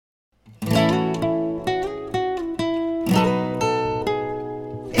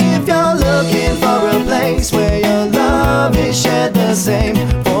place where your love is shared the same.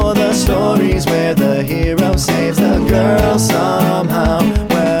 For the stories where the hero saves the girl somehow.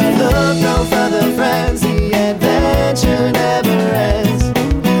 Where look no further, friends, the adventure never ends.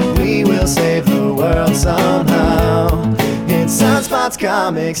 We will save the world somehow. It's Sunspots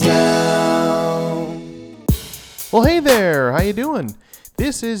Comics now. Well, hey there, how you doing?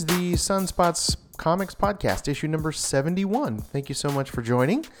 This is the Sunspots Comics Podcast, issue number 71. Thank you so much for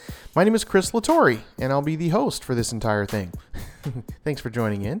joining. My name is Chris Latore, and I'll be the host for this entire thing. Thanks for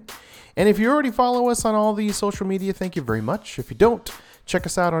joining in. And if you already follow us on all the social media, thank you very much. If you don't, check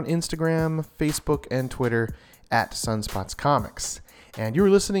us out on Instagram, Facebook, and Twitter at Sunspots Comics. And you're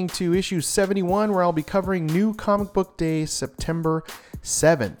listening to issue 71, where I'll be covering New Comic Book Day, September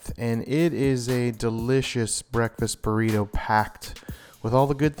 7th. And it is a delicious breakfast burrito packed with all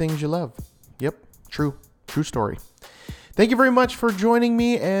the good things you love. Yep, true story. Thank you very much for joining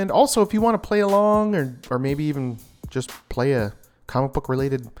me. And also, if you want to play along or maybe even just play a comic book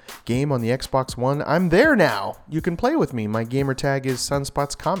related game on the Xbox One, I'm there now. You can play with me. My gamer tag is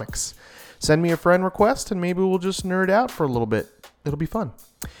Sunspots Comics. Send me a friend request and maybe we'll just nerd out for a little bit. It'll be fun.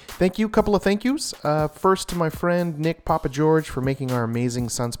 Thank you. Couple of thank yous. First to my friend Nick Papa George for making our amazing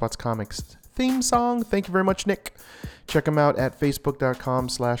Sunspots Comics theme song. Thank you very much, Nick. Check him out at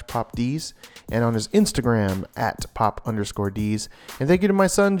facebook.com/popds and on his Instagram at @pop_ds. And thank you to my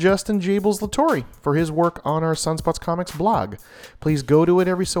son Justin Jables Latore for his work on our Sunspots Comics blog. Please go to it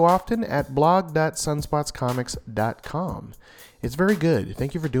every so often at blog.sunspotscomics.com. It's very good.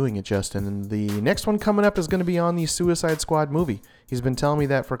 Thank you for doing it, Justin. And the next one coming up is going to be on the Suicide Squad movie. He's been telling me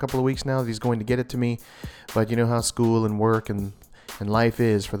that for a couple of weeks now that he's going to get it to me. But you know how school and work and life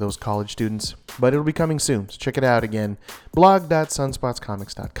is for those college students. But it'll be coming soon. So check it out again.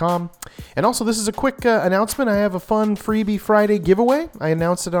 blog.sunspotscomics.com. And also, this is a quick announcement. I have a fun Freebie Friday giveaway. I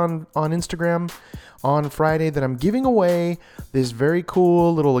announced it on Instagram on Friday that I'm giving away this very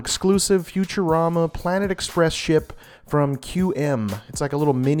cool little exclusive Futurama Planet Express ship from QM. It's like a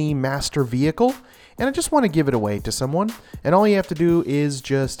little mini master vehicle, and I just want to give it away to someone. And all you have to do is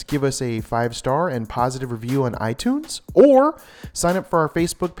just give us a 5-star and positive review on iTunes, or sign up for our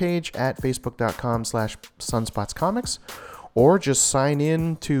Facebook page at facebook.com/sunspotscomics, or just sign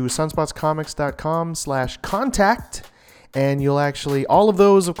in to sunspotscomics.com/contact. And you'll actually, all of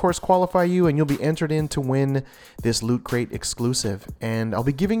those, of course, qualify you, and you'll be entered in to win this Loot Crate exclusive. And I'll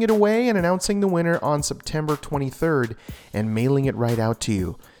be giving it away and announcing the winner on September 23rd and mailing it right out to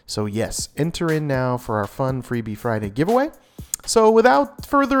you. So yes, enter in now for our fun Freebie Friday giveaway. So without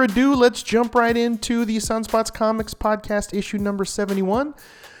further ado, let's jump right into the Sunspots Comics Podcast issue number 71.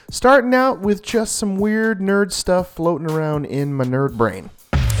 Starting out with just some weird nerd stuff floating around in my nerd brain.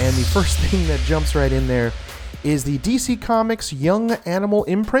 And the first thing that jumps right in there is the DC Comics Young Animal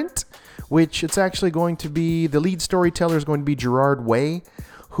imprint, which it's actually going to be, the lead storyteller is going to be Gerard Way,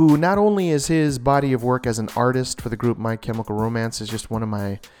 who not only is his body of work as an artist for the group My Chemical Romance is just one of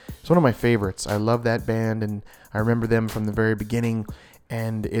my favorites. I love that band, and I remember them from the very beginning,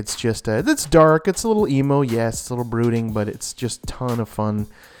 and it's just, it's dark, it's a little emo, yes, it's a little brooding, but it's just a ton of fun,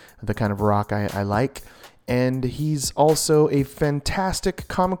 the kind of rock I like. And he's also a fantastic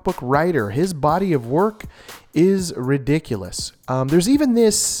comic book writer. His body of work is ridiculous. There's even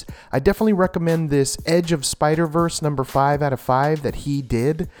this, I definitely recommend this Edge of Spider-Verse number 5 out of 5 that he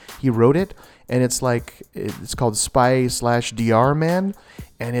did. He wrote it, and it's called Spy/DR Man.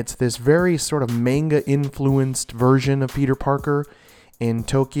 And it's this very sort of manga-influenced version of Peter Parker in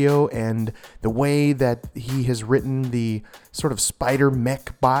Tokyo, and the way that he has written the sort of spider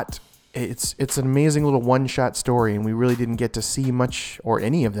mech bot, it's an amazing little one-shot story, and we really didn't get to see much or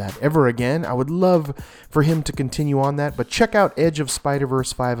any of that ever again. I would love for him to continue on that, but check out Edge of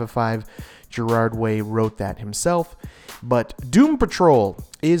Spider-Verse 5 of 5. Gerard Way wrote that himself. But Doom Patrol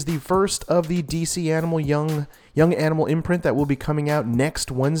is the first of the DC Animal Young Animal imprint that will be coming out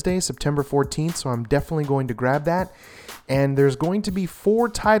next Wednesday, September 14th, so I'm definitely going to grab that. And there's going to be 4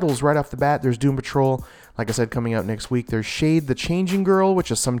 titles right off the bat. There's Doom Patrol, like I said, coming out next week. There's Shade the Changing Girl,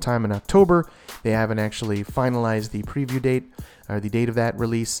 which is sometime in October. They haven't actually finalized the preview date, or the date of that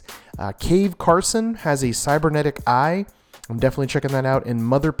release. Cave Carson has a cybernetic eye. I'm definitely checking that out. And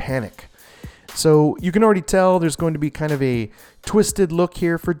Mother Panic. So you can already tell there's going to be kind of a twisted look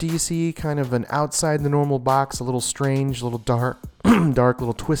here for DC, kind of an outside the normal box, a little strange, a little dark, a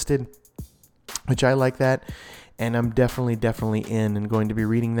little twisted, which I like that. And I'm definitely in and going to be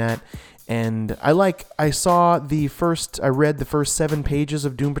reading that. And I read the first 7 pages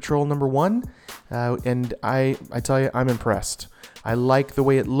of Doom Patrol number 1, and I tell you, I'm impressed. I like the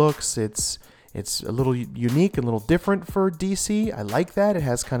way it looks. It's It's a little unique and a little different for DC. I like that. It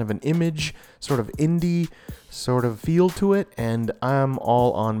has kind of an Image, sort of indie sort of feel to it, and I'm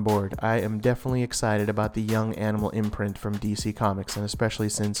all on board. I am definitely excited about the Young Animal imprint from DC Comics, and especially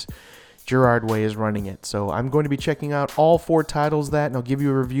since Gerard Way is running it. So I'm going to be checking out all 4 titles of that, and I'll give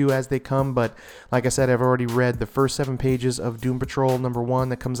you a review as they come. But like I said, I've already read the first 7 pages of Doom Patrol #1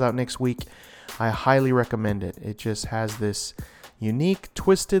 that comes out next week. I highly recommend it. It just has this unique,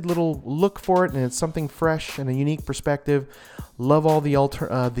 twisted little look for it, and it's something fresh and a unique perspective. Love all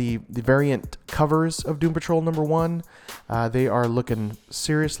the variant covers of Doom Patrol #1. They are looking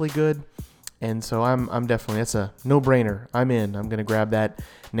seriously good, and so I'm definitely, that's a no-brainer. I'm in. I'm gonna grab that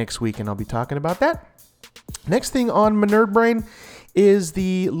next week, and I'll be talking about that. Next thing on my Nerd Brain is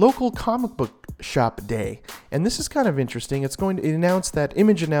the local comic book shop day, and this is kind of interesting. Image announced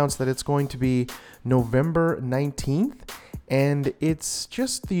that it's going to be November 19th. And it's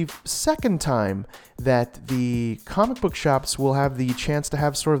just the second time that the comic book shops will have the chance to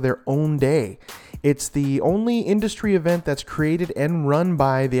have sort of their own day. It's the only industry event that's created and run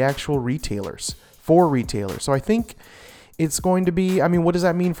by the actual retailers, for retailers. So I think it's going to be, what does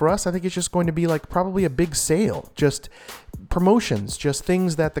that mean for us? I think it's just going to be like probably a big sale, just promotions, just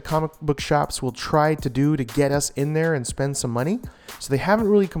things that the comic book shops will try to do to get us in there and spend some money. So they haven't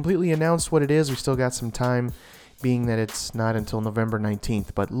really completely announced what it is. We still got some time, being that it's not until November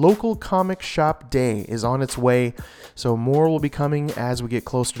 19th. But Local Comic Shop Day is on its way, so more will be coming as we get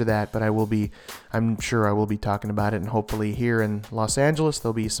closer to that, but I'm sure I will be talking about it, and hopefully here in Los Angeles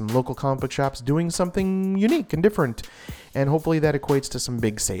there'll be some local comic book shops doing something unique and different, and hopefully that equates to some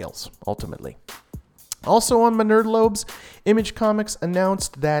big sales, ultimately. Also on my Nerd Lobes, Image Comics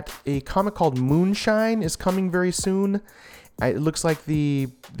announced that a comic called Moonshine is coming very soon. It looks like the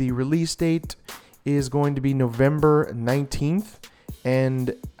release date is going to be November 19th,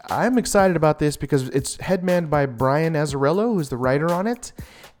 and I'm excited about this because it's headmanned by Brian Azzarello, who's the writer on it,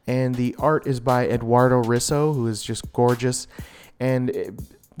 and the art is by Eduardo Risso, who is just gorgeous. And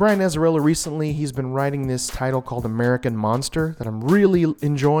Brian Azzarello recently, he's been writing this title called American Monster that I'm really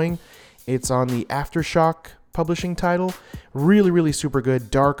enjoying. It's on the Aftershock publishing title. Really, really super good,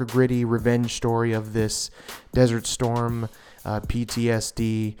 dark, gritty revenge story of this Desert Storm,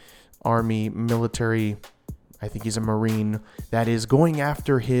 PTSD, Army, military, I think he's a Marine, that is going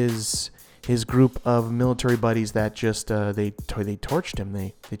after his group of military buddies that just, they torched him.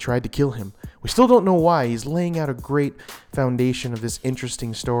 They tried to kill him. We still don't know why. He's laying out a great foundation of this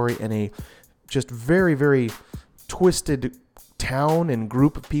interesting story and a just very, very twisted town and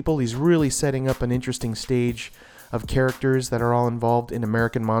group of people. He's really setting up an interesting stage of characters that are all involved in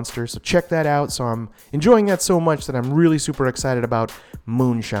American Monster. So check that out. So I'm enjoying that so much that I'm really super excited about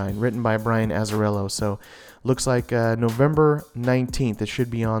Moonshine, written by Brian Azzarello. So looks like November 19th. It should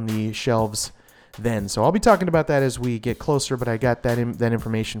be on the shelves then. So I'll be talking about that as we get closer, but I got that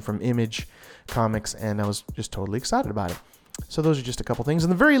information from Image Comics, and I was just totally excited about it. So those are just a couple things.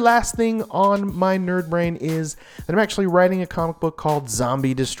 And the very last thing on my Nerd Brain is that I'm actually writing a comic book called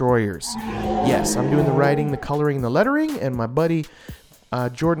Zombie Destroyers. Yes, I'm doing the writing, the coloring, the lettering, and my buddy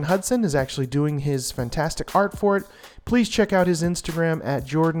Jordan Hudson is actually doing his fantastic art for it. Please check out his Instagram at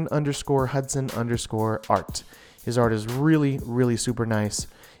Jordan_Hudson_art. His art is really, really super nice.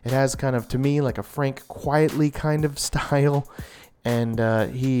 It has kind of, to me, like a Frank Quietly kind of style, and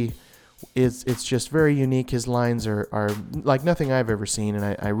it's just very unique. His lines are like nothing I've ever seen,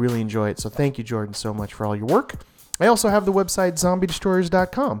 and I really enjoy it. So thank you, Jordan, so much for all your work. I also have the website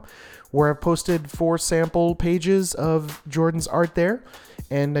zombiedestroyers.com, where I've posted 4 sample pages of Jordan's art there,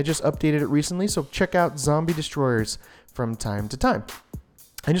 and I just updated it recently, so check out Zombie Destroyers from time to time.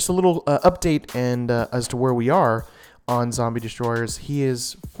 And just a little update and as to where we are on Zombie Destroyers. He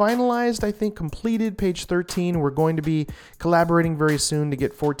is finalized, I think, completed page 13. We're going to be collaborating very soon to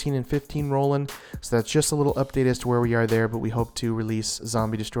get 14 and 15 rolling. So that's just a little update as to where we are there, but we hope to release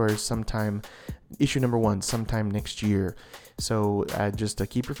Zombie Destroyers sometime, issue #1, sometime next year. So just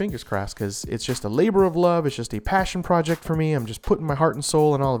keep your fingers crossed, because it's just a labor of love. It's just a passion project for me. I'm just putting my heart and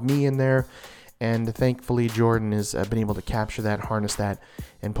soul and all of me in there. And thankfully, Jordan has been able to capture that, harness that,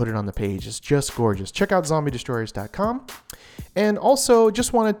 and put it on the page. It's just gorgeous. Check out zombiedestroyers.com. And also,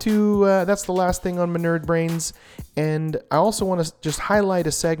 just wanted to, that's the last thing on my Nerd Brains. And I also want to just highlight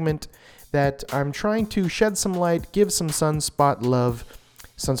a segment that I'm trying to shed some light, give some Sunspots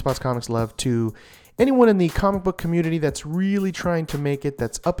Comics love to anyone in the comic book community that's really trying to make it,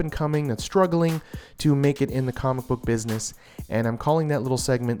 that's up and coming, that's struggling to make it in the comic book business. And I'm calling that little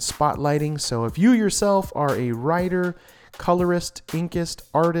segment Spotlighting. So if you yourself are a writer, colorist, inkist,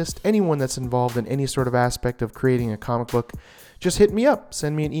 artist, anyone that's involved in any sort of aspect of creating a comic book, just hit me up.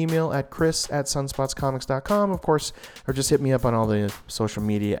 Send me an email at chris@sunspotscomics.com, of course, or just hit me up on all the social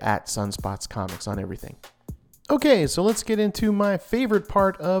media at sunspotscomics on everything. Okay, so let's get into my favorite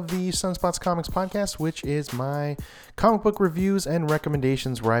part of the Sunspots Comics podcast, which is my comic book reviews and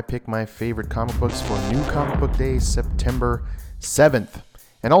recommendations, where I pick my favorite comic books for New Comic Book Day, September 7th.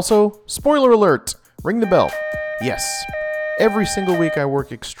 And also, spoiler alert, ring the bell. Yes, every single week I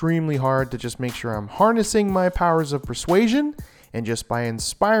work extremely hard to just make sure I'm harnessing my powers of persuasion and just by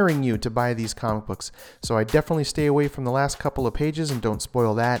inspiring you to buy these comic books. So I definitely stay away from the last couple of pages and don't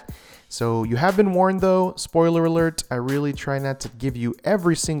spoil that. So you have been warned though, spoiler alert, I really try not to give you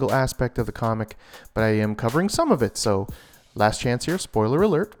every single aspect of the comic, but I am covering some of it. So last chance here, spoiler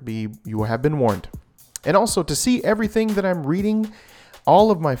alert, you have been warned. And also to see everything that I'm reading,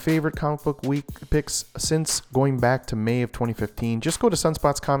 all of my favorite comic book week picks since going back to May of 2015, just go to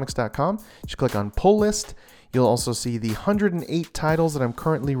sunspotscomics.com, just click on pull list. You'll also see the 108 titles that I'm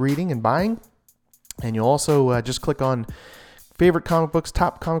currently reading and buying. And you'll also just click on favorite comic books,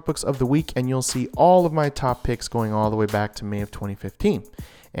 top comic books of the week, and you'll see all of my top picks going all the way back to May of 2015.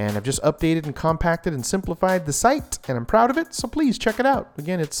 And I've just updated and compacted and simplified the site, and I'm proud of it, so please check it out.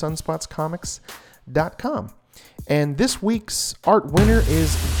 Again, it's sunspotscomics.com. And this week's art winner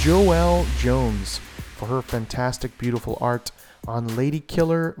is Joelle Jones for her fantastic, beautiful art on Lady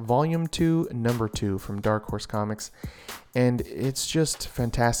Killer Volume 2, Number 2 from Dark Horse Comics. And it's just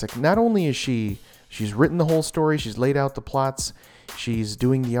fantastic. Not only is she's written the whole story, she's laid out the plots, she's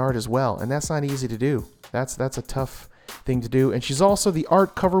doing the art as well. And that's not easy to do. That's a tough thing to do. And she's also the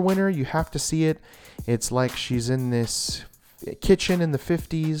art cover winner. You have to see it. It's like she's in this kitchen in the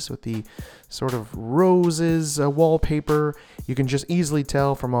 50s with the sort of roses wallpaper. You can just easily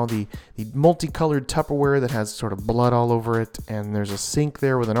tell from all the multicolored Tupperware that has sort of blood all over it. And there's a sink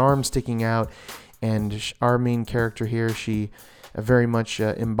there with an arm sticking out. And our main character here, she very much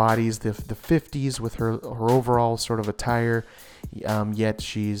embodies the 50s with her overall sort of attire, yet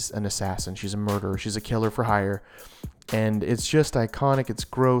she's an assassin, she's a murderer, she's a killer for hire, and it's just iconic. It's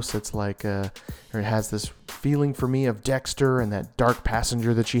gross. It's like it has this feeling for me of Dexter and that dark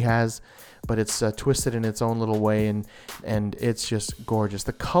passenger that she has, but it's twisted in its own little way, and it's just gorgeous.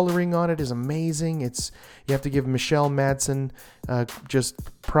 The coloring on it is amazing. You have to give Michelle Madsen just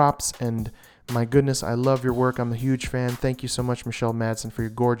props, and my goodness, I love your work. I'm a huge fan. Thank you so much, Michelle Madsen, for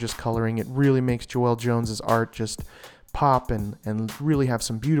your gorgeous coloring. It really makes Joelle Jones's art just pop and really have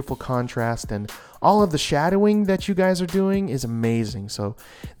some beautiful contrast. And all of the shadowing that you guys are doing is amazing. So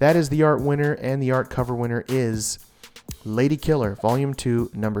that is the art winner, and the art cover winner is Lady Killer, Volume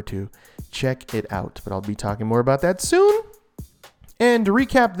 2, Number 2. Check it out. But I'll be talking more about that soon. And to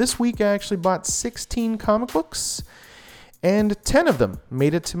recap, this week I actually bought 16 comic books, and 10 of them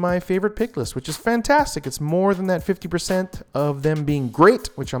made it to my favorite pick list, which is fantastic. It's more than that 50% of them being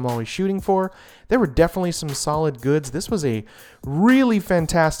great, which I'm always shooting for. There were definitely some solid goods. This was a really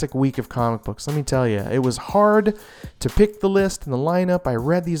fantastic week of comic books, let me tell you. It was hard to pick the list and the lineup. I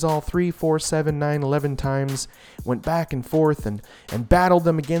read these all 3, 4, 7, 9, 11 times, went back and forth and battled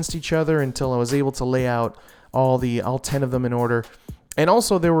them against each other until I was able to lay out all 10 of them in order. And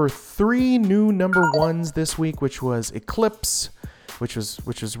also there were 3 new number 1s this week, which was Eclipse, which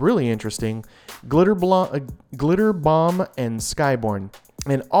was really interesting, Glitter Bomb, and Skyborn.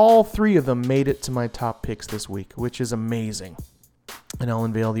 And all 3 of them made it to my top picks this week, which is amazing. And I'll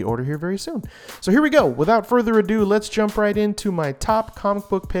unveil the order here very soon. So here we go. Without further ado, let's jump right into my top comic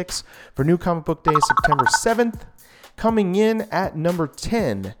book picks for New Comic Book Day, September 7th. Coming in at number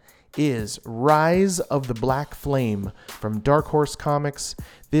 10 is Rise of the Black Flame from Dark Horse Comics.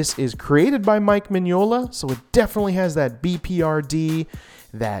 This is created by Mike Mignola, so it definitely has that BPRD,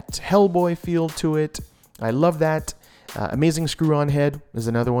 that Hellboy feel to it. I love that. Amazing Screw-On Head is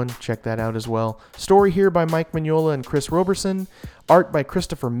another one. Check that out as well. Story here by Mike Mignola and Chris Roberson. Art by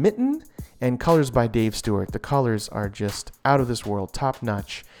Christopher Mitten. And colors by Dave Stewart. The colors are just out of this world, top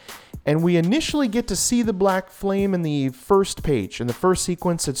notch. And we initially get to see the Black Flame in the first page. In the first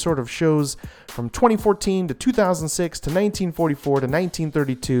sequence, it sort of shows from 2014 to 2006 to 1944 to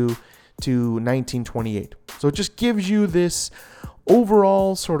 1932 to 1928. So it just gives you this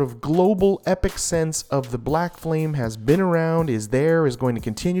overall sort of global epic sense of the Black Flame has been around, is there, is going to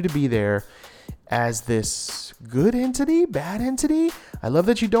continue to be there as this good entity, bad entity. I love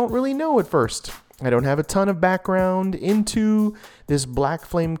that you don't really know at first. I don't have a ton of background into this Black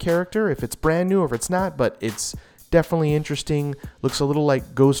Flame character, if it's brand new or if it's not, but it's definitely interesting. Looks a little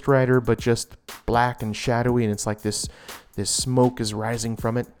like Ghost Rider, but just black and shadowy, and it's like this smoke is rising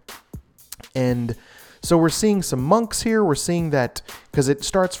from it. And So we're seeing some monks here. We're seeing that because it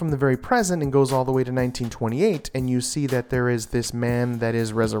starts from the very present and goes all the way to 1928, and you see that there is this man that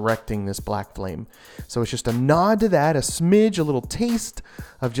is resurrecting this black flame. So it's just a nod to that, a smidge, a little taste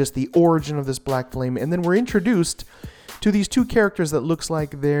of just the origin of this black flame. And then we're introduced to these two characters that looks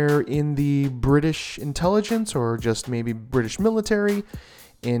like they're in the British intelligence or just maybe British military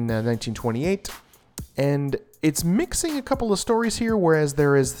in 1928. And it's mixing a couple of stories here, whereas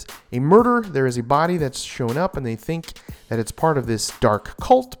there is a murder, there is a body that's shown up, and they think that it's part of this dark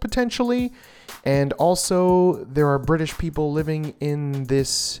cult, potentially. And also, there are British people living in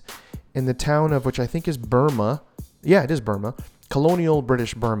the town of, which I think is Burma. Yeah, it is Burma. Colonial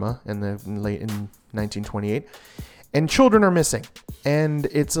British Burma in 1928. And children are missing. And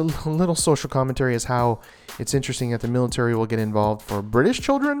it's a little social commentary as how it's interesting that the military will get involved for British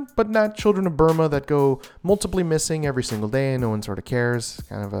children, but not children of Burma that go multiply missing every single day and no one sort of cares.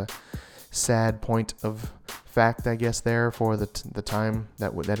 Kind of a sad point of fact, I guess, there for the time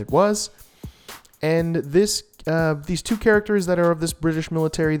that it was. And these two characters that are of this British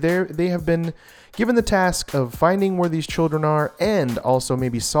military, they have been given the task of finding where these children are and also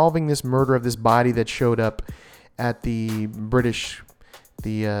maybe solving this murder of this body that showed up at the British,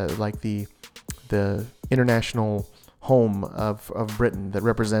 the international home of Britain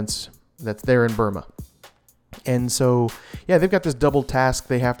that's there in Burma. And so, yeah, they've got this double task.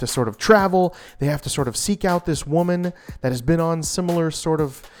 They have to sort of travel. They have to sort of seek out this woman that has been on similar sort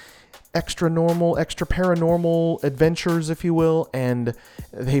of extra paranormal adventures, if you will. And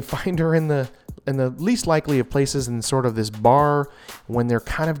they find her in the least likely of places, in sort of this bar when they're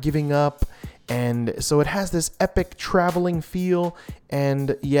kind of giving up. And so it has this epic traveling feel.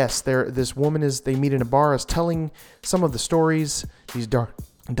 And yes, this woman they meet in a bar, is telling some of the stories, these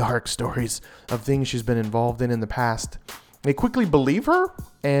dark stories of things she's been involved in the past. They quickly believe her,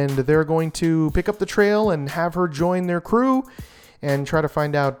 and they're going to pick up the trail and have her join their crew and try to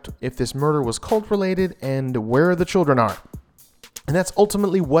find out if this murder was cult related and where the children are. And that's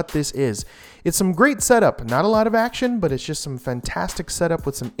ultimately what this is. It's some great setup, not a lot of action, but it's just some fantastic setup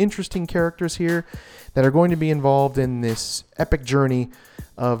with some interesting characters here that are going to be involved in this epic journey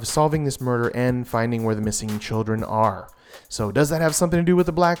of solving this murder and finding where the missing children are. So does that have something to do with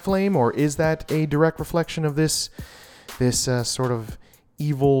the Black Flame, or is that a direct reflection of this sort of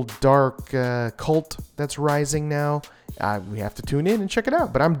evil, dark cult that's rising now? We have to tune in and check it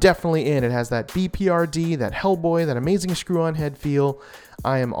out, but I'm definitely in. It has that BPRD, that Hellboy, that amazing screw-on head feel.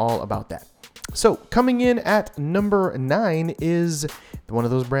 I am all about that. So coming in at number 9 is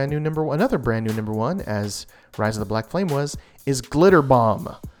another brand new number one, as Rise of the Black Flame is Glitter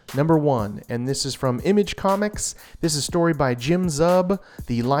Bomb, number 1. And this is from Image Comics. This is story by Jim Zub,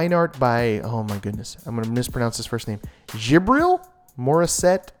 the line art by, oh my goodness, I'm going to mispronounce his first name, Jibril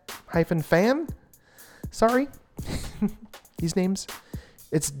Morissette-Fan. Sorry. These names.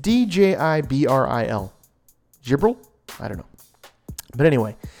 It's DJIBRIL. Jibril? I don't know. But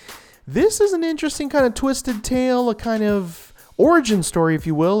anyway, this is an interesting kind of twisted tale, a kind of origin story, if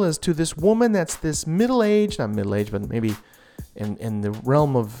you will, as to this woman that's this not middle-aged, but maybe in the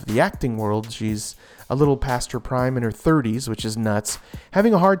realm of the acting world, she's a little past her prime in her 30s, which is nuts,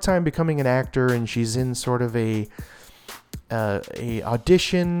 having a hard time becoming an actor, and she's in sort of a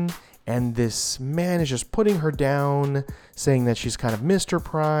audition, and this man is just putting her down, saying that she's kind of missed her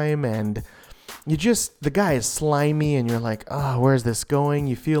prime, and the guy is slimy, and you're like, where's this going?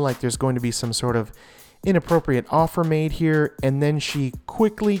 You feel like there's going to be some sort of inappropriate offer made here, and then she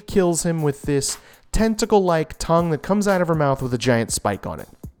quickly kills him with this tentacle-like tongue that comes out of her mouth with a giant spike on it.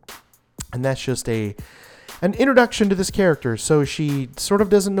 And that's just an introduction to this character. So she sort of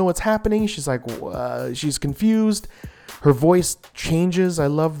doesn't know what's happening. She's like, she's confused. Her voice changes. I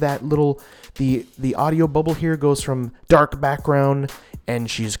love that the audio bubble here goes from dark background, and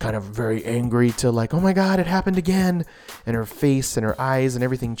she's kind of very angry to like, oh my God, it happened again. And her face and her eyes and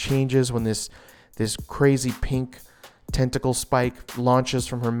everything changes when this crazy pink tentacle spike launches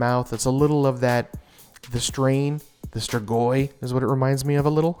from her mouth. It's a little of that, the strain, the Strigoi is what it reminds me of a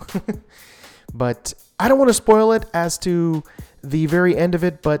little. But I don't want to spoil it as to the very end of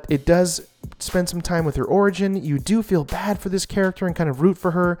it, but it does spend some time with her origin. You do feel bad for this character and kind of root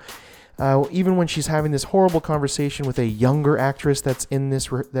for her, even when she's having this horrible conversation with a younger actress that's in this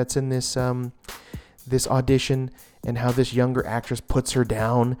this audition, and how this younger actress puts her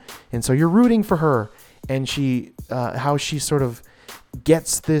down, and so you're rooting for her, and how she sort of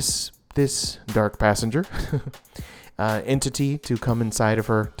gets this dark passenger entity to come inside of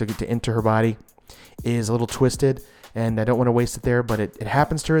her, to enter her body, is a little twisted, and I don't want to waste it there, but it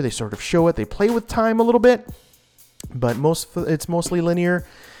happens to her. They sort of show it. They play with time a little bit, but it's mostly linear.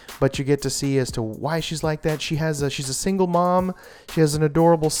 But you get to see as to why she's like that. She's a single mom. She has an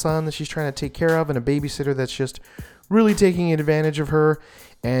adorable son that she's trying to take care of, and a babysitter that's just really taking advantage of her.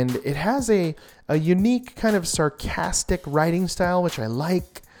 And it has a unique kind of sarcastic writing style, which I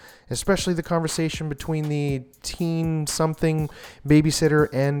like, especially the conversation between the teen something babysitter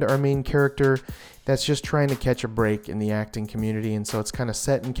and our main character that's just trying to catch a break in the acting community. And so it's kind of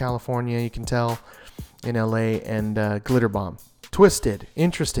set in California, you can tell, in LA, and Glitter Bomb. Twisted,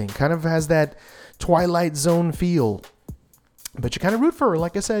 interesting, kind of has that Twilight Zone feel. But you kind of root for her,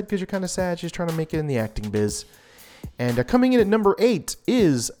 like I said, because you're kind of sad she's trying to make it in the acting biz. And coming in at number 8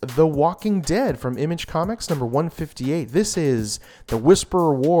 is The Walking Dead from Image Comics, number 158. This is The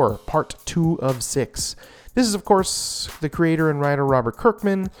Whisperer War, part 2 of 6. This is, of course, the creator and writer Robert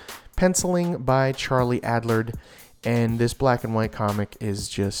Kirkman, penciling by Charlie Adlard. And this black and white comic is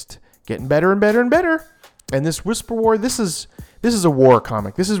just getting better and better and better. And this Whisper War, this is a war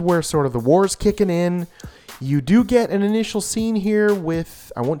comic. This is where sort of the war's kicking in. You do get an initial scene here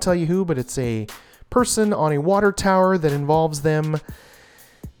with, I won't tell you who, but it's a person on a water tower that involves them.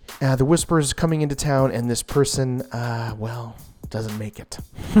 The Whisperers coming into town, and this person, doesn't make it.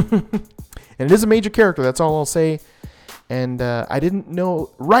 And it is a major character, that's all I'll say. And I didn't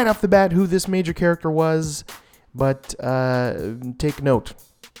know right off the bat who this major character was, but take note.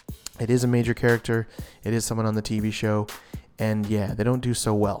 It is a major character. It is someone on the TV show. And yeah, they don't do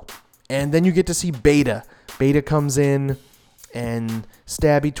so well. And then you get to see Beta. Beta comes in, and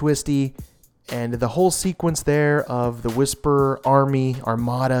Stabby Twisty, and the whole sequence there of the Whisperer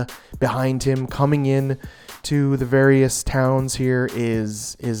armada behind him coming in to the various towns here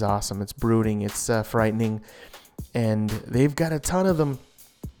is awesome. It's brooding. It's frightening. And they've got a ton of them.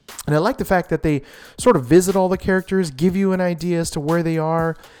 And I like the fact that they sort of visit all the characters, give you an idea as to where they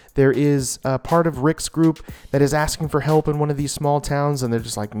are. There is a part of Rick's group that is asking for help in one of these small towns, and they're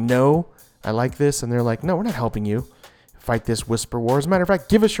just like, no, I like this. And they're like, no, we're not helping you fight this Whisper War. As a matter of fact,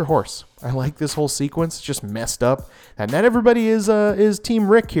 give us your horse. I like this whole sequence. It's just messed up. And not everybody is Team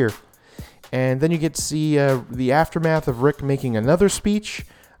Rick here. And then you get to see the aftermath of Rick making another speech.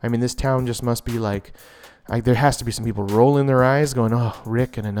 I mean, this town just must be like there has to be some people rolling their eyes going, oh,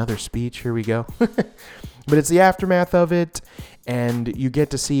 Rick and another speech. Here we go. But it's the aftermath of it. And you get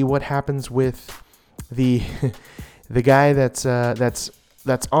to see what happens with the guy that's on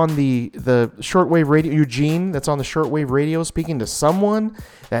the shortwave radio, Eugene, that's on the shortwave radio speaking to someone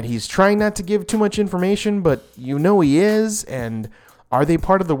that he's trying not to give too much information, but you know he is. And are they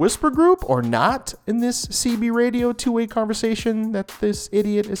part of the Whisper group or not in this CB radio two-way conversation that this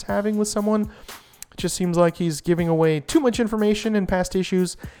idiot is having with someone? It just seems like he's giving away too much information in past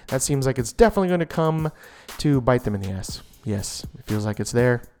issues. That seems like it's definitely going to come to bite them in the ass. Yes, it feels like it's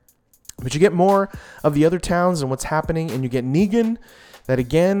there. But you get more of the other towns and what's happening, and you get Negan, that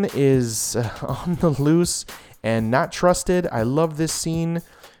again is on the loose and not trusted. I love this scene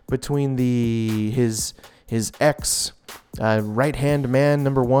between his ex right-hand man,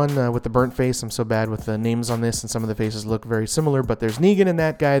 number one, with the burnt face. I'm so bad with the names on this, and some of the faces look very similar, but there's Negan and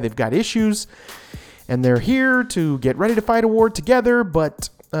that guy. They've got issues, and they're here to get ready to fight a war together, but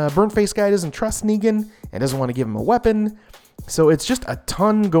burnt face guy doesn't trust Negan and doesn't want to give him a weapon. So it's just a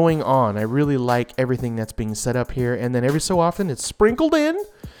ton going on. I really like everything that's being set up here. And then every so often it's sprinkled in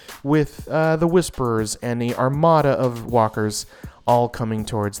with the Whisperers and the armada of walkers all coming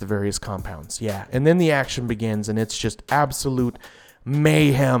towards the various compounds. Yeah, and then the action begins, and it's just absolute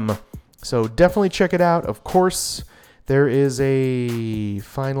mayhem. So definitely check it out. Of course, there is a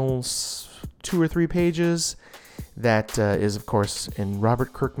final 2 or 3 pages that is, of course, in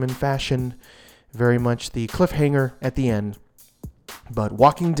Robert Kirkman fashion, very much the cliffhanger at the end. But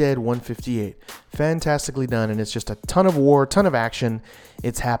Walking Dead 158, fantastically done, and it's just a ton of war, ton of action.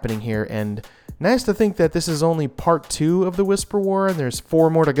 It's happening here, and nice to think that this is only part 2 of the Whisper War, and there's 4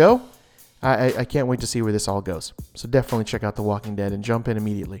 more to go. I can't wait to see where this all goes. So definitely check out The Walking Dead and jump in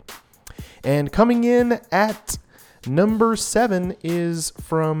immediately. And coming in at number 7 is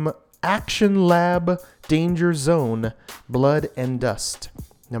from Action Lab Danger Zone, Blood and Dust.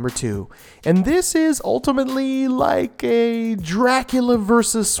 Number 2. And this is ultimately like a Dracula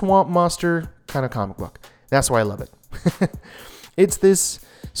versus Swamp Monster kind of comic book. That's why I love it. It's this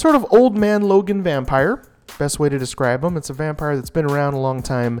sort of old man Logan vampire. Best way to describe him. It's a vampire that's been around a long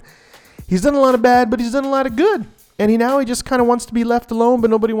time. He's done a lot of bad, but he's done a lot of good. And he just kind of wants to be left alone, but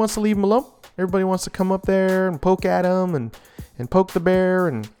nobody wants to leave him alone. Everybody wants to come up there and poke at him and poke the bear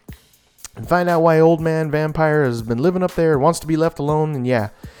and find out why old man vampire has been living up there and wants to be left alone. And yeah,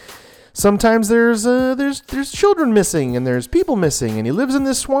 sometimes there's children missing and there's people missing, and he lives in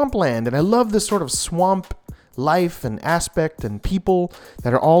this swampland. And I love this sort of swamp life and aspect and people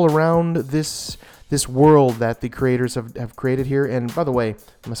that are all around this world that the creators have created here. And by the way,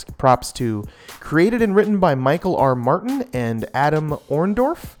 props to created and written by Michael R. Martin and Adam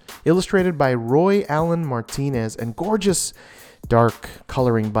Orndorff, illustrated by Roy Allen Martinez, and gorgeous dark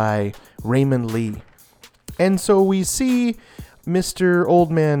coloring by Raymond Lee. And so we see Mr.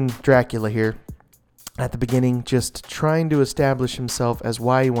 Old Man Dracula here at the beginning, just trying to establish himself as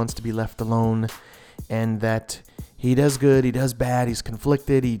why he wants to be left alone, and that he does good, he does bad, he's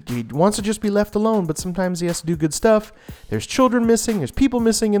conflicted, he wants to just be left alone, but sometimes he has to do good stuff. There's children missing, there's people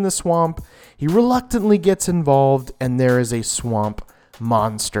missing in the swamp. He reluctantly gets involved, and there is a swamp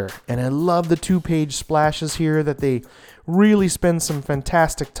monster. And I love the 2-page splashes here that they really spend some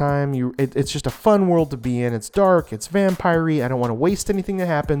fantastic time. It's just a fun world to be in. It's dark, it's vampire-y. I don't want to waste anything that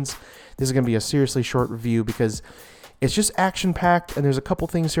happens. This is going to be a seriously short review because it's just action-packed, and there's a couple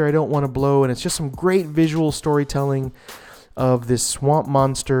things here I don't want to blow, and it's just some great visual storytelling of this swamp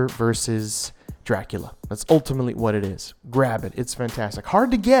monster versus Dracula. That's ultimately what it is. Grab it. It's fantastic. Hard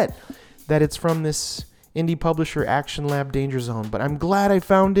to get that it's from this indie publisher, Action Lab Danger Zone, but I'm glad I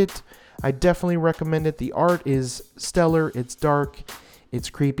found it. I definitely recommend it. The art is stellar. It's dark. It's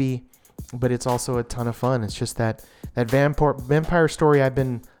creepy, but it's also a ton of fun. It's just that vampire story I've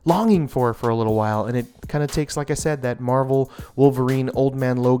been longing for a little while, and it kind of takes, like I said, that Marvel Wolverine Old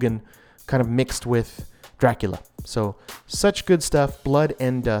Man Logan kind of mixed with Dracula. So such good stuff. Blood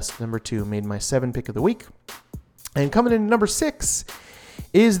and Dust, number 2, made my 7 pick of the week. And coming in at number 6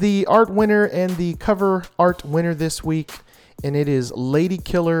 is the art winner and the cover art winner this week, and it is Lady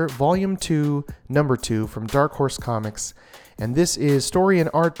Killer Volume 2, number 2 from Dark Horse Comics. And this is story and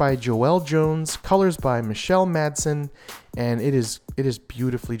art by Joelle Jones, colors by Michelle Madsen, and it is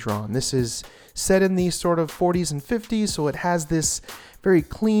beautifully drawn. This is set in the sort of 40s and 50s, so it has this very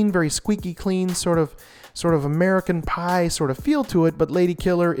clean, very squeaky clean sort of American Pie sort of feel to it. But Lady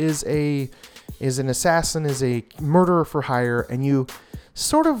Killer is an assassin, is a murderer for hire, and you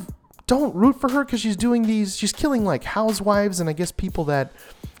sort of don't root for her because she's killing like housewives and I guess people that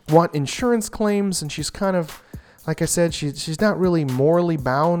want insurance claims, and she's kind of, like I said, she's not really morally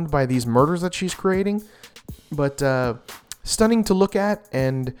bound by these murders that she's creating, but stunning to look at,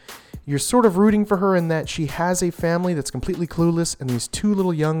 and you're sort of rooting for her in that she has a family that's completely clueless, and these 2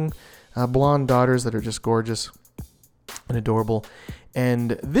 little young blonde daughters that are just gorgeous and adorable.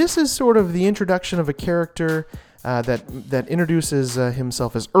 And this is sort of the introduction of a character that introduces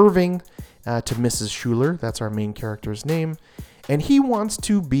himself as Irving to Mrs. Schuler. That's our main character's name. And he wants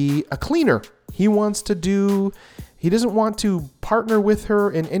to be a cleaner. He doesn't want to partner with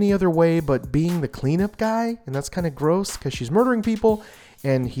her in any other way but being the cleanup guy. And that's kind of gross because she's murdering people.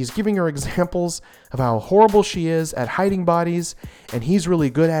 And he's giving her examples of how horrible she is at hiding bodies. And he's really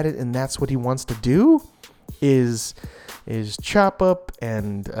good at it. And that's what he wants to do is chop up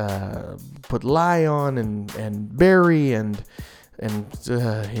and put lye on and bury and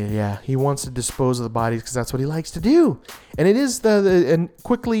he wants to dispose of the bodies because that's what he likes to do. And it is and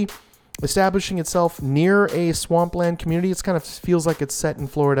quickly establishing itself near a swampland community. It kind of feels like it's set in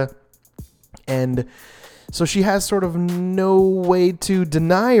Florida, and so she has sort of no way to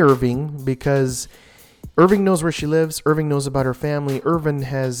deny Irving because Irving knows where she lives. Irving knows about her family. Irving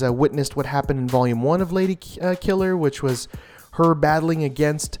has witnessed what happened in Volume 1 of Lady Killer, which was her battling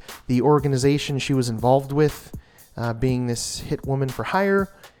against the organization she was involved with, being this hit woman for hire.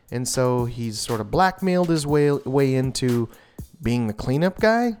 And so he's sort of blackmailed his way into being the cleanup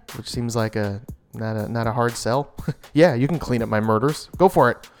guy, which seems like not a hard sell. Yeah, you can clean up my murders. Go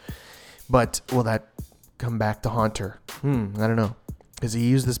for it. But will that come back to haunt her? I don't know. Because he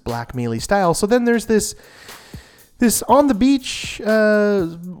used this blackmail-y style. So then there's this on the beach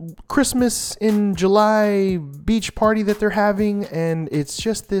Christmas in July beach party that they're having, and it's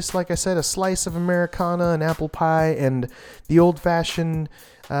just this, like I said, a slice of Americana, an apple pie, and the old-fashioned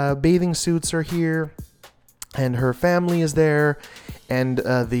bathing suits are here, and her family is there, and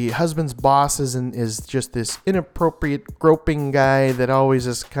the husband's boss is just this inappropriate groping guy that always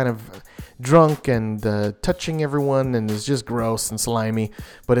is kind of drunk and touching everyone and is just gross and slimy,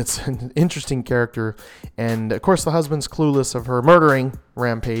 but it's an interesting character. And of course the husband's clueless of her murdering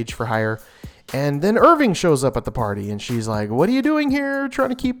rampage for hire, and then Irving shows up at the party and she's like, what are you doing here, trying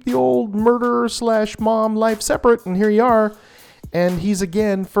to keep the old murderer / mom life separate? And here you are. And he's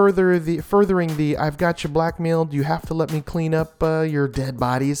again furthering the I've got you blackmailed, you have to let me clean up your dead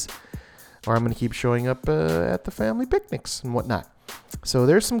bodies or I'm going to keep showing up at the family picnics and whatnot. So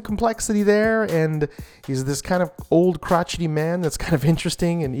there's some complexity there, and he's this kind of old crotchety man that's kind of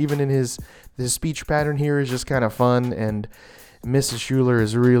interesting, and even in his speech pattern here is just kind of fun, and Mrs. Schuler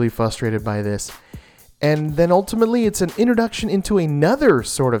is really frustrated by this. And then ultimately, it's an introduction into another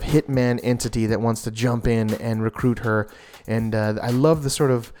sort of hitman entity that wants to jump in and recruit her. And I love the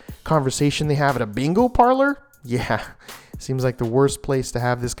sort of conversation they have at a bingo parlor. Yeah, seems like the worst place to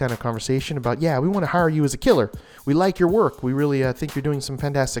have this kind of conversation about, yeah, we want to hire you as a killer. We like your work. We really think you're doing some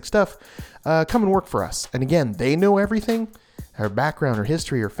fantastic stuff. Come and work for us. And again, they know everything, her background, her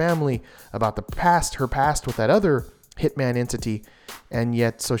history, her family, about her past with that other hitman entity. And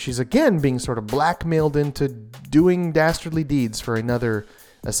yet, so she's again being sort of blackmailed into doing dastardly deeds for another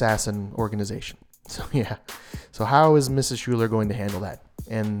assassin organization. So yeah, so how is Mrs. Schuler going to handle that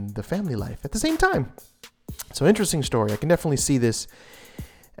and the family life at the same time? So interesting story. I can definitely see this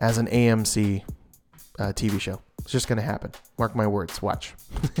as an AMC TV show. It's just going to happen. Mark my words. Watch.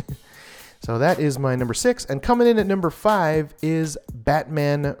 So that is my number 6. And coming in at number 5 is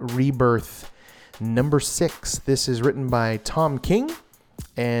Batman Rebirth. Number 6. This is written by Tom King,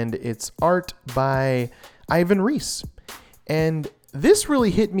 and it's art by Ivan Reis. And this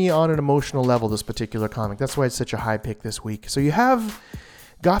really hit me on an emotional level, this particular comic. That's why it's such a high pick this week. So you have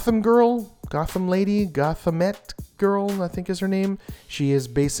Gotham Girl, Gotham Lady, Gothamette Girl, I think is her name. She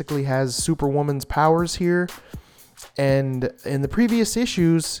basically has Superwoman's powers here. And in the previous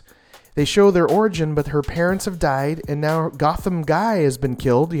issues, they show their origin, but her parents have died, and now Gotham Guy has been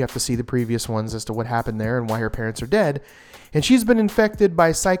killed. You have to see the previous ones as to what happened there and why her parents are dead. And she's been infected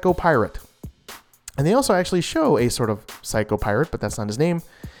by Psycho Pirate. And they also actually show a sort of Psycho Pirate, but that's not his name.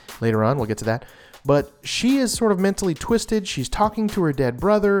 Later on, we'll get to that. But she is sort of mentally twisted. She's talking to her dead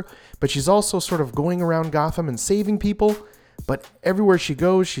brother, but she's also sort of going around Gotham and saving people. But everywhere she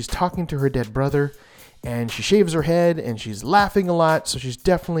goes, she's talking to her dead brother. And she shaves her head, and she's laughing a lot, so she's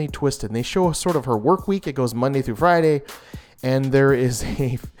definitely twisted. And they show sort of her work week. It goes Monday through Friday. And there is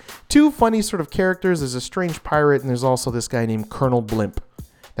two funny sort of characters. There's a strange pirate, and there's also this guy named Colonel Blimp.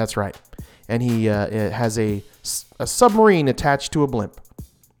 That's right. And he has a submarine attached to a blimp.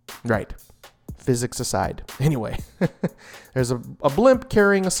 Right. Physics aside. Anyway, there's a blimp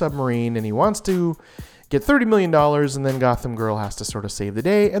carrying a submarine, and he wants to get $30 million, and then Gotham Girl has to sort of save the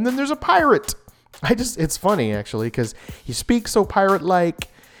day. And then there's a pirate. It's funny, actually, because he speaks so pirate-like,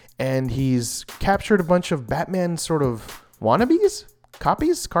 and he's captured a bunch of Batman sort of wannabes?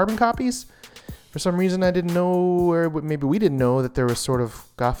 Carbon copies? For some reason, I didn't know, or maybe we didn't know, that there was sort of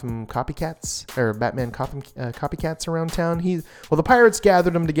Gotham copycats, or Batman copycats around town. The pirates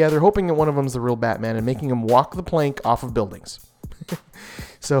gathered them together, hoping that one of them's the real Batman, and making him walk the plank off of buildings.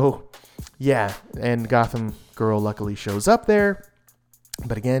 So, yeah, and Gotham Girl luckily shows up there.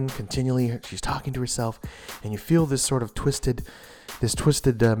 But again, continually, she's talking to herself, and you feel this sort of twisted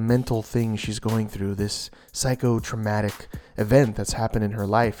mental thing she's going through, this psychotraumatic event that's happened in her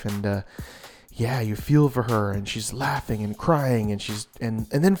life. And yeah, you feel for her, and she's laughing and crying, and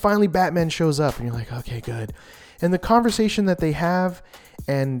then finally Batman shows up, and you're like, okay, good. And the conversation that they have,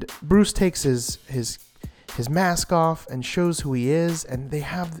 and Bruce takes his mask off and shows who he is, and they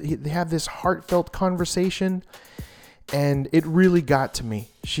have this heartfelt conversation. And it really got to me.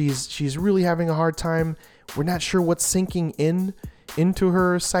 She's really having a hard time. We're not sure what's sinking into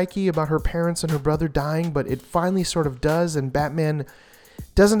her psyche about her parents and her brother dying, but it finally sort of does, and Batman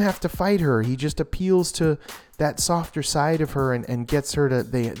doesn't have to fight her. He just appeals to that softer side of her and gets her to,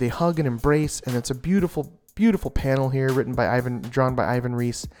 they hug and embrace, and it's a beautiful, beautiful panel here drawn by Ivan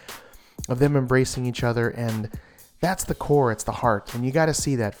Reis of them embracing each other, and that's the core, it's the heart, and you got to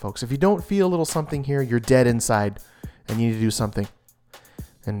see that, folks. If you don't feel a little something here, you're dead inside. And you need to do something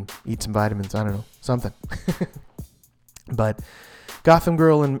and eat some vitamins. I don't know, something. But Gotham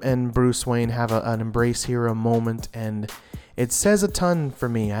Girl and Bruce Wayne have an embrace here, a moment, and it says a ton for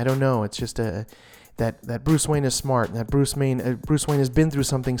me. I don't know. It's just that Bruce Wayne is smart, and that Bruce Wayne has been through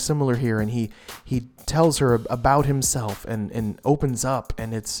something similar here, and he tells her about himself and opens up,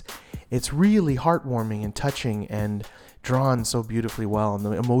 and it's really heartwarming and touching and drawn so beautifully well, and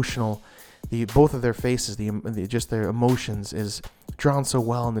the emotional. Both of their faces, just their emotions is drawn so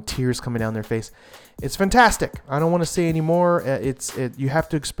well, and the tears coming down their face. It's fantastic. I don't want to say any more. You have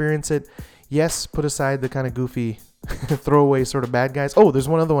to experience it. Yes, put aside the kind of goofy, throwaway sort of bad guys. Oh, there's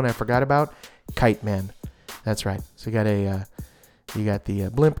one other one I forgot about. Kite Man. That's right. So you got the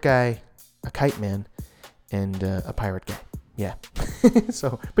blimp guy, a kite man, and a pirate guy. Yeah.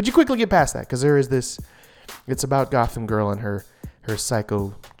 But you quickly get past that because there is this. It's about Gotham Girl and her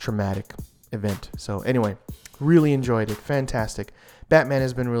psychotraumatic event. So anyway, really enjoyed it. Fantastic. Batman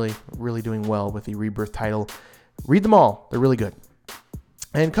has been really, really doing well with the Rebirth title. Read them all. They're really good.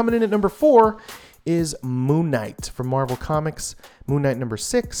 And coming in at number 4 is Moon Knight from Marvel Comics. Moon Knight number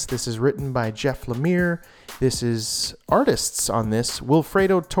 6. This is written by Jeff Lemire. This is artists on this.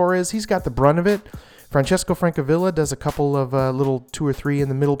 Wilfredo Torres, he's got the brunt of it Francesco Francavilla does a couple of little 2 or 3 in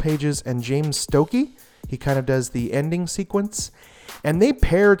the middle pages, and James Stokey, he kind of does the ending sequence. And they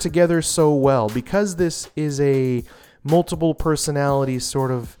pair together so well because this is a multiple personality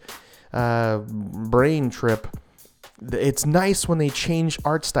sort of brain trip. It's nice when they change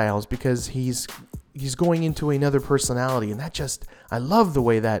art styles because he's going into another personality, and I love the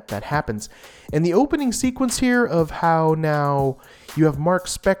way that happens. And the opening sequence here of how now you have Mark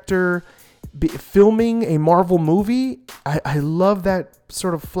Spector filming a Marvel movie, I love that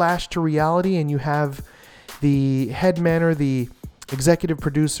sort of flash to reality, and you have the head manner, the executive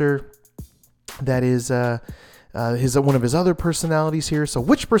producer, that is one of his other personalities here. So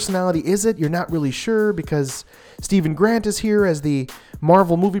which personality is it? You're not really sure because Stephen Grant is here as the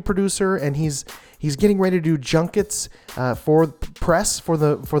Marvel movie producer, and he's getting ready to do junkets for press for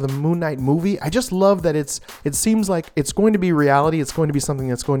the Moon Knight movie. I just love that it seems like it's going to be reality. It's going to be something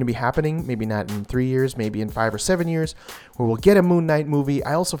that's going to be happening. Maybe not in 3 years, maybe in 5 or 7 years, where we'll get a Moon Knight movie.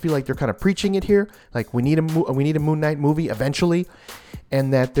 I also feel like they're kind of preaching it here, like we need a Moon Knight movie eventually,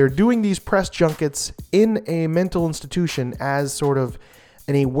 and that they're doing these press junkets in a mental institution as sort of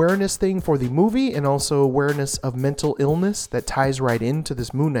an awareness thing for the movie, and also awareness of mental illness that ties right into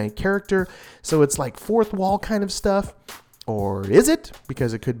this Moon Knight character. So it's like fourth wall kind of stuff, or is it?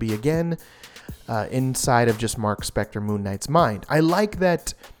 Because it could be, again, inside of just Mark Spector Moon Knight's mind. I like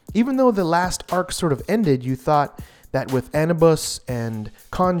that even though the last arc sort of ended, you thought that with Anubis and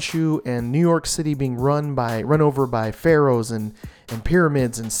Khonshu and New York City being run over by pharaohs and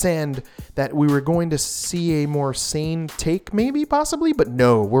pyramids and sand, that we were going to see a more sane take, maybe, possibly, but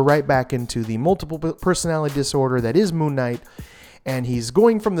no, we're right back into the multiple personality disorder that is Moon Knight, and he's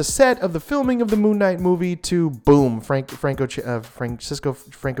going from the set of the filming of the Moon Knight movie to, boom, Francisco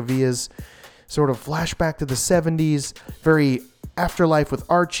Francavilla's sort of flashback to the 70s, very Afterlife with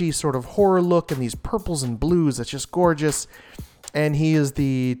Archie sort of horror look, and these purples and blues that's just gorgeous. And he is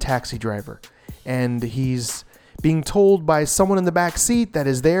the taxi driver, and he's being told by someone in the back seat that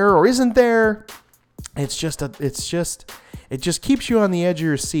is there or isn't there. It just keeps you on the edge of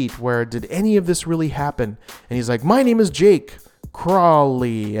your seat, where did any of this really happen? And he's like, my name is Jake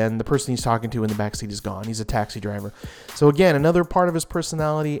Crawley, and the person he's talking to in the back seat is gone. He's a taxi driver. So again, another part of his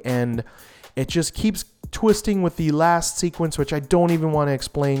personality, and it just keeps twisting with the last sequence, which I don't even want to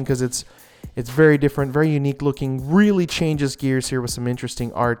explain because it's very different, very unique looking, really changes gears here with some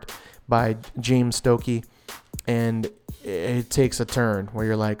interesting art by James Stokey, and it takes a turn where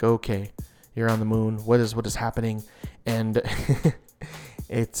you're like, okay, you're on the moon, what is happening? And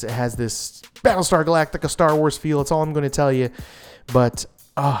it has this Battlestar Galactica Star Wars feel. It's all I'm going to tell you. But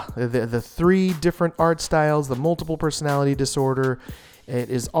the 3 different art styles, the multiple personality disorder, it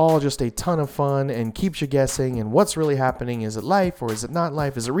is all just a ton of fun and keeps you guessing. And what's really happening? Is it life or is it not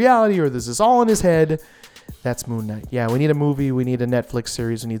life? Is it reality or is this all in his head? That's Moon Knight. Yeah, we need a movie. We need a Netflix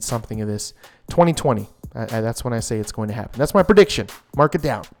series. We need something of this. 2020. That's when I say it's going to happen. That's my prediction. Mark it